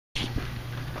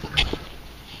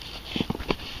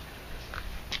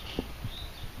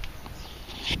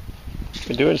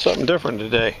We're doing something different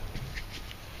today.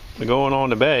 We're going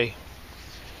on the bay,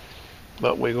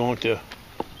 but we're going to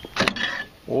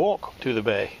walk to the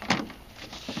bay.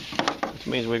 Which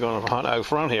means we're going to hunt out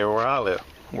front here where I live.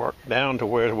 Work down to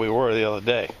where we were the other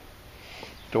day,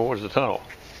 towards the tunnel.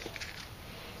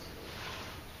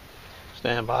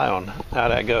 Stand by on how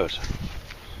that goes.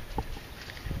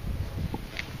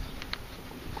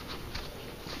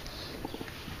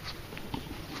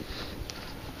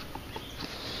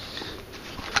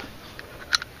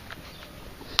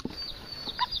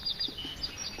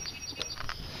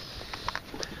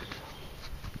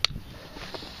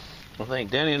 I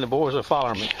think Denny and the boys are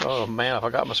following me. Oh man, I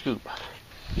forgot my scoop.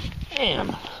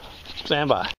 Damn. Stand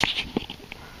by.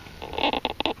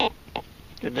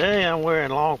 Today I'm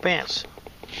wearing long pants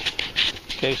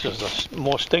in case there's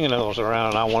more stinging needles around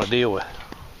and I want to deal with.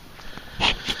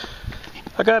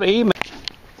 I got an email.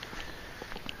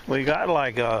 We got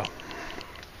like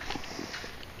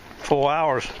 4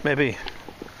 hours, maybe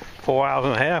 4 hours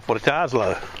and a half with the tide's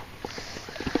low.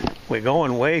 We're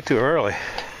going way too early.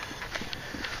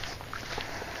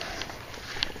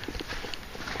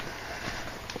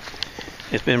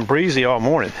 It's been breezy all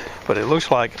morning, but it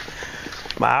looks like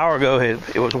my hour ago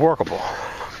it was workable.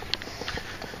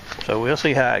 So we'll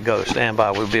see how it goes. Stand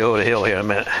by, we'll be over the hill here in a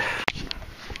minute.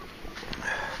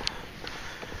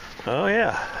 Oh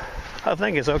yeah, I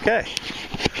think it's okay.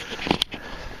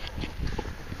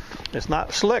 It's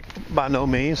not slick by no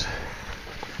means,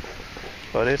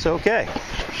 but it's okay.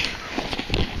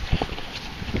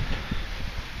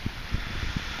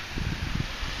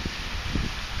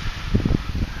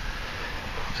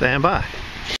 Stand by.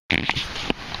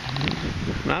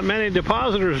 Not many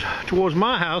depositors towards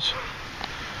my house,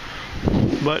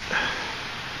 but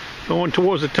going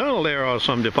towards the tunnel there are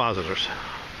some depositors.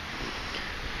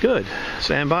 Good.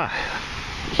 Stand by.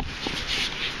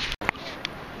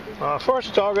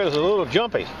 First target is a little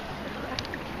jumpy.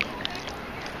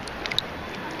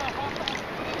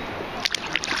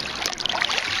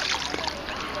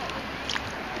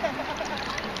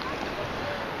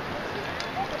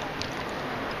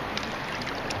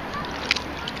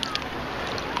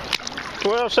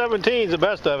 .12-17 is the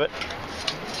best of it.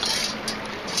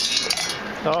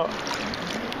 So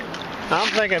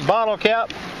I'm thinking bottle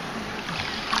cap,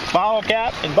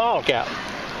 and bottle cap.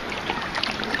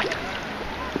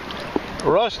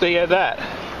 Rusty at that.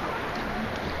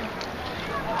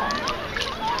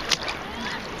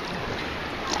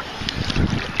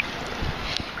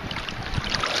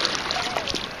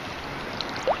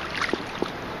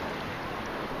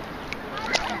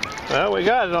 Well, we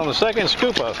got it on the second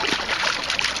scoop up.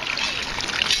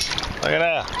 Look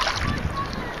at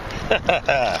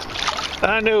that.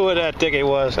 I knew what that ticket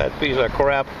was, that piece of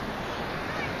crap.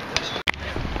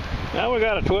 Now we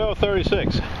got a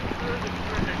 1236.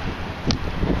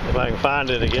 If I can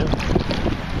find it again.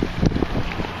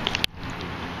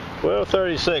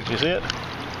 1236, you see it?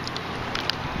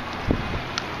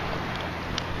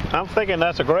 I'm thinking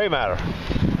that's a gray matter.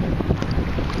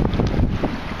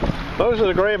 Most of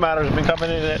the gray matters have been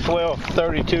coming in at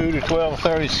 1232 to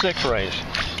 1236 range.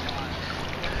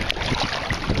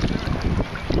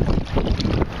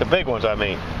 The big ones, I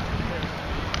mean.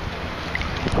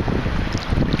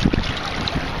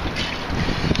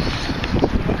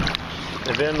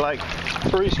 And then like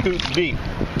 3 scoops deep.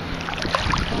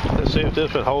 Let's see if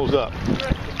this one holds up.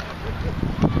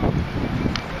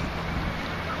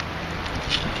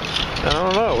 I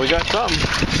don't know, we got something.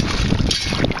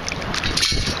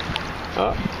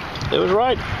 It was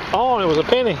right on, it was a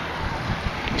penny.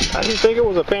 I didn't think it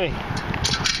was a penny.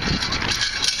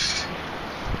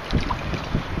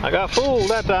 I got fooled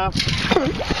that time.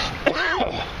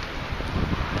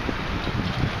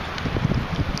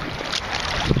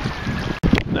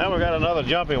 Now we got another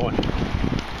jumpy one.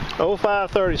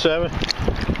 0537,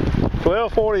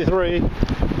 1243,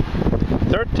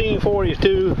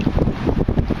 1342.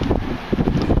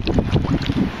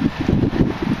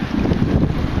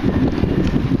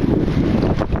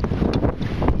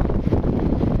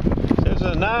 This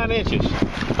is 9 inches.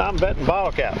 I'm betting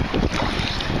bottle cap.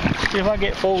 See if I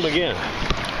get fooled again.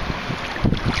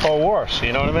 Or worse,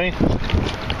 you know what I mean?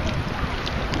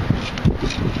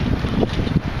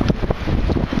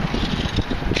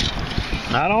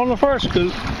 Not on the first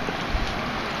scoop.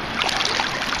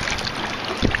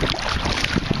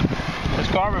 This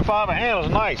carbon fiber handle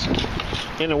is nice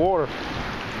in the water.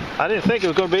 I didn't think it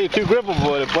was going to be too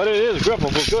grippable, but it is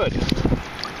grippable good.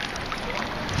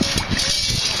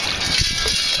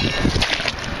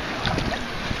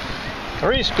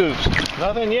 Three scoops,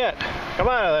 nothing yet. Come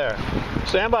out of there.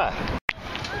 Stand by.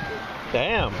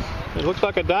 Damn, it looks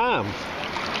like a dime.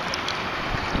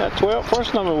 That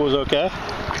first number was okay.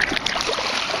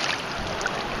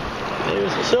 Maybe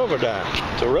it's a silver dime.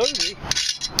 It's a rosy.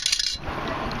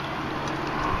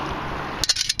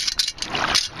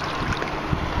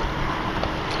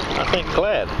 I think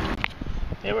clad.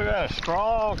 Here we got a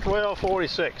strong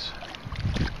 1246.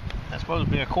 That's supposed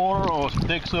to be a quarter or a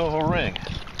big silver ring.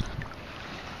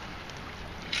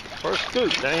 First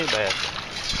scoop, that ain't bad.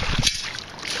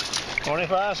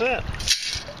 25 cents.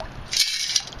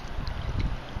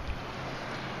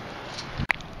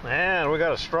 Man, we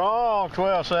got a strong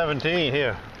 1217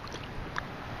 here.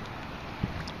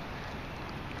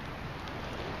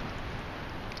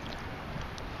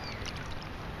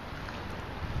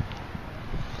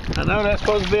 I know that's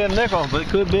supposed to be a nickel, but it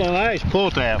could be a nice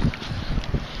pull tab.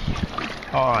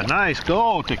 Oh, a nice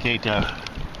gold taquito.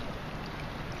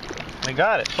 We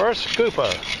got it. First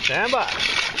scoopo. Stand by.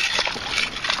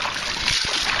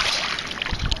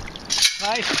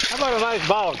 Nice. How about a nice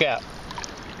bottle cap?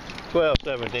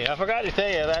 1217. I forgot to tell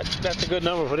you that's a good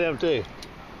number for them too.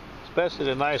 Especially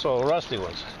the nice old rusty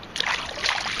ones.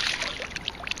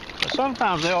 But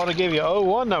sometimes they ought to give you a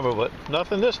 01 number, but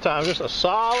nothing this time. Just a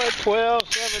solid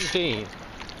 1217.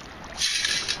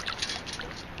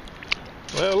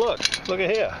 Well, look at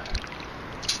here.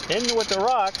 In with the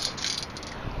rocks,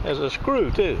 there's a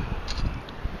screw too.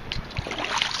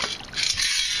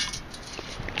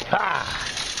 Ha!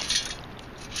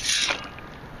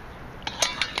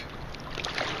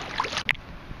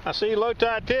 I see Low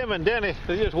Tide Tim and Denny.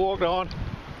 They just walked on.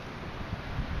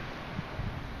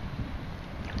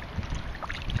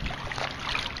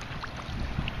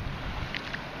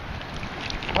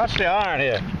 Watch the iron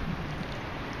here.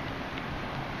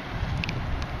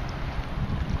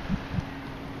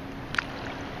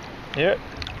 Hear it?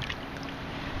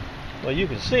 Well, you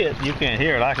can see it. You can't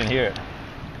hear it. I can hear it.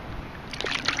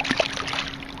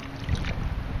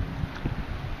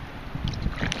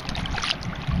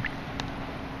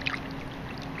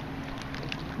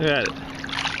 Look at it.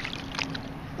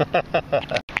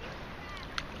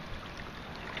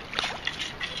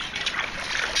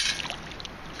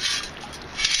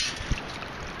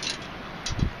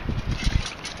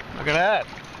 Look at that.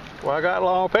 Well, I got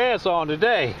long pants on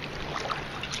today.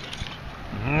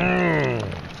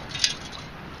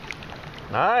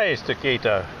 Nice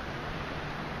taquito.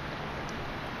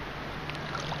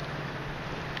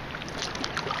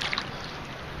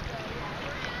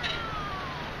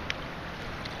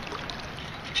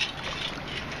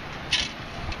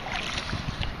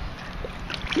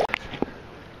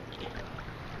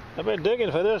 I've been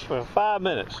digging for this for 5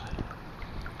 minutes.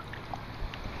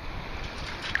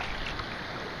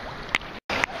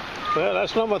 Well,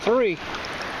 that's number 3.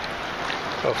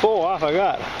 Or 4, I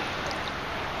forgot.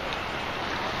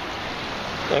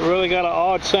 That really got an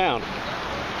odd sound.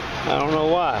 I don't know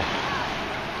why.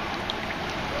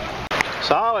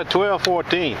 Solid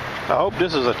 1214. I hope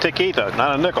this is a taquito,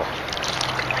 not a nickel.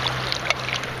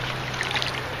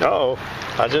 Uh-oh,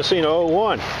 I just seen a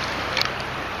 01.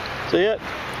 See it?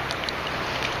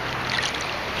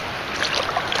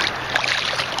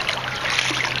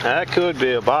 That could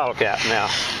be a bottle cap now.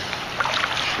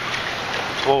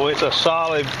 Well, it's a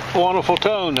solid, wonderful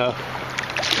tone though.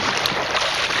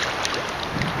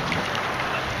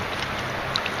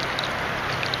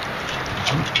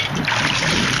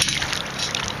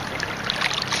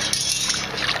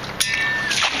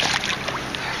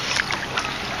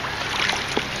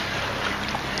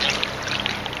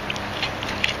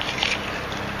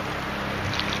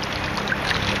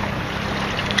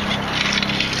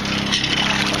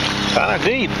 Kind of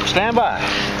deep. Stand by.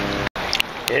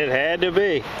 It had to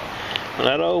be. When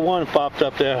that 01 popped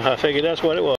up there, I figured that's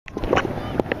what it was.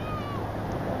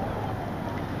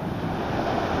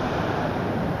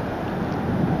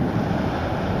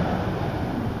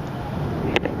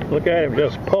 Look at him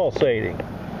just pulsating,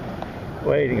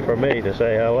 waiting for me to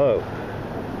say hello.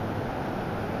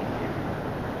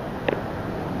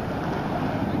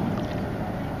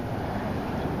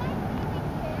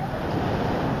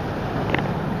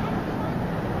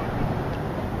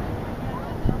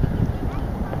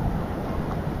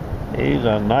 He's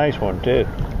a nice one too.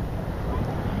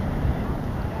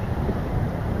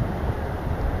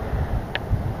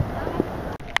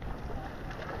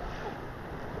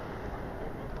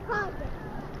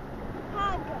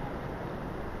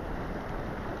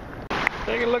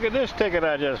 Take a look at this ticket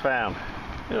I just found.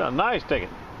 It's a nice ticket.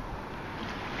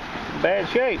 Bad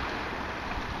shape,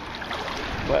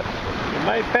 but it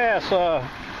may pass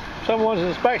someone's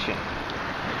inspection.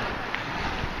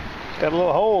 It's got a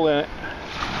little hole in it.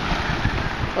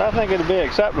 But I think it'll be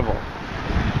acceptable.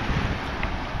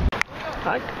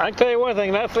 I can tell you one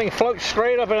thing, that thing floats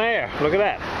straight up in the air. Look at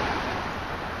that.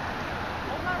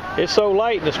 It's so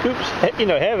light, and the scoop's, you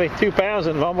know, heavy, 2 pounds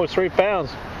and almost 3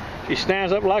 pounds. She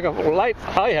stands up like a light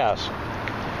lighthouse.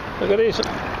 Look at these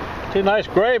 2 nice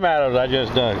gray matters I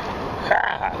just done.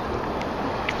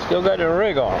 Still got the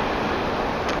rig on.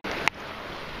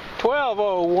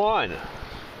 1201.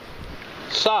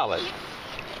 Solid.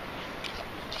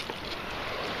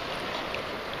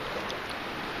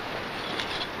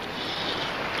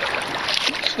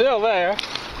 Still there.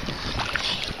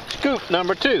 Scoop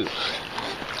number 2.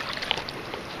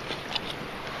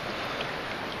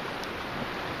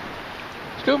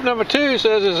 Scoop number 2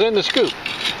 says it's in the scoop.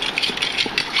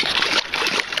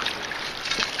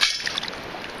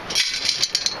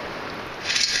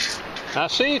 I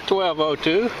see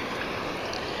 1202.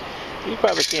 You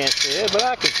probably can't see it, but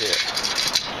I can see it.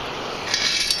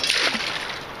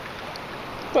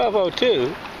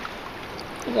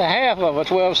 1202 is a half of a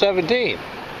 1217.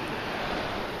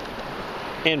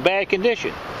 In bad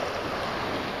condition.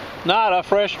 Not a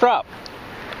fresh drop.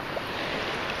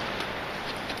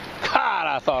 God,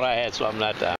 I thought I had something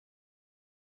that time.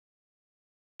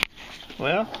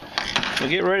 Well, we'll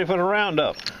get ready for the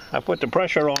roundup. I put the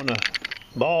pressure on the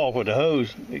ball with the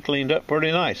hose. It cleaned up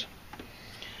pretty nice.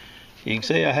 You can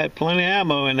see I had plenty of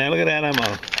ammo in there. Look at that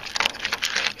ammo.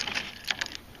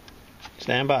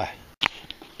 Stand by.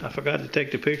 I forgot to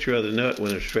take the picture of the nut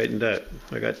when it's straightened out.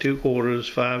 I got 2 quarters,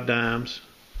 5 dimes,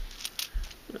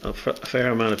 a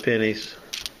fair amount of pennies,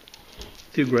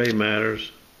 2 gray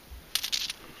matters.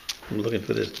 I'm looking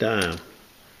for this dime.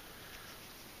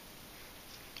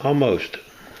 Almost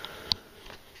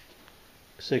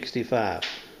 65.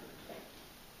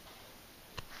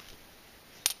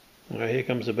 All right, here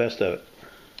comes the best of it.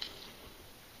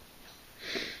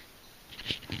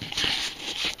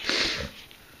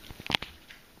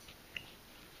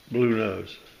 Blue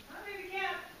nose.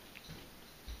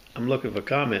 I'm looking for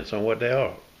comments on what they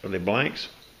are. Are they blanks?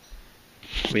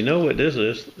 We know what this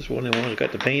is. This one of the ones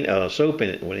got the paint soap in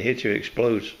it. When it hits you, it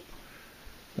explodes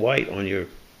white on your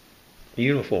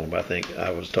uniform, I think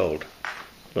I was told.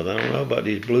 But I don't know about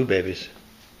these blue babies.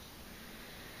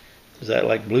 Is that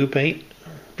like blue paint?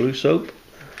 Blue soap?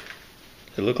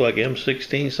 They look like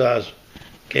M16 size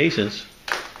casings.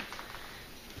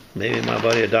 Maybe my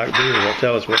buddy Dr. Dealers will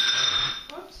tell us what.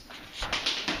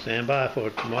 Stand by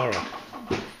for tomorrow.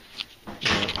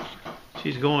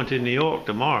 She's going to New York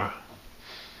tomorrow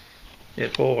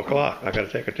at 4 o'clock. I got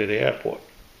to take her to the airport.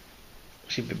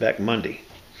 She'll be back Monday.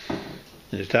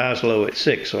 And the tide's low at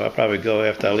 6, so I'll probably go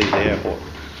after I leave the airport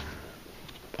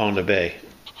on the bay.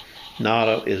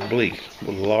 Nada is bleak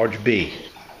with a large B.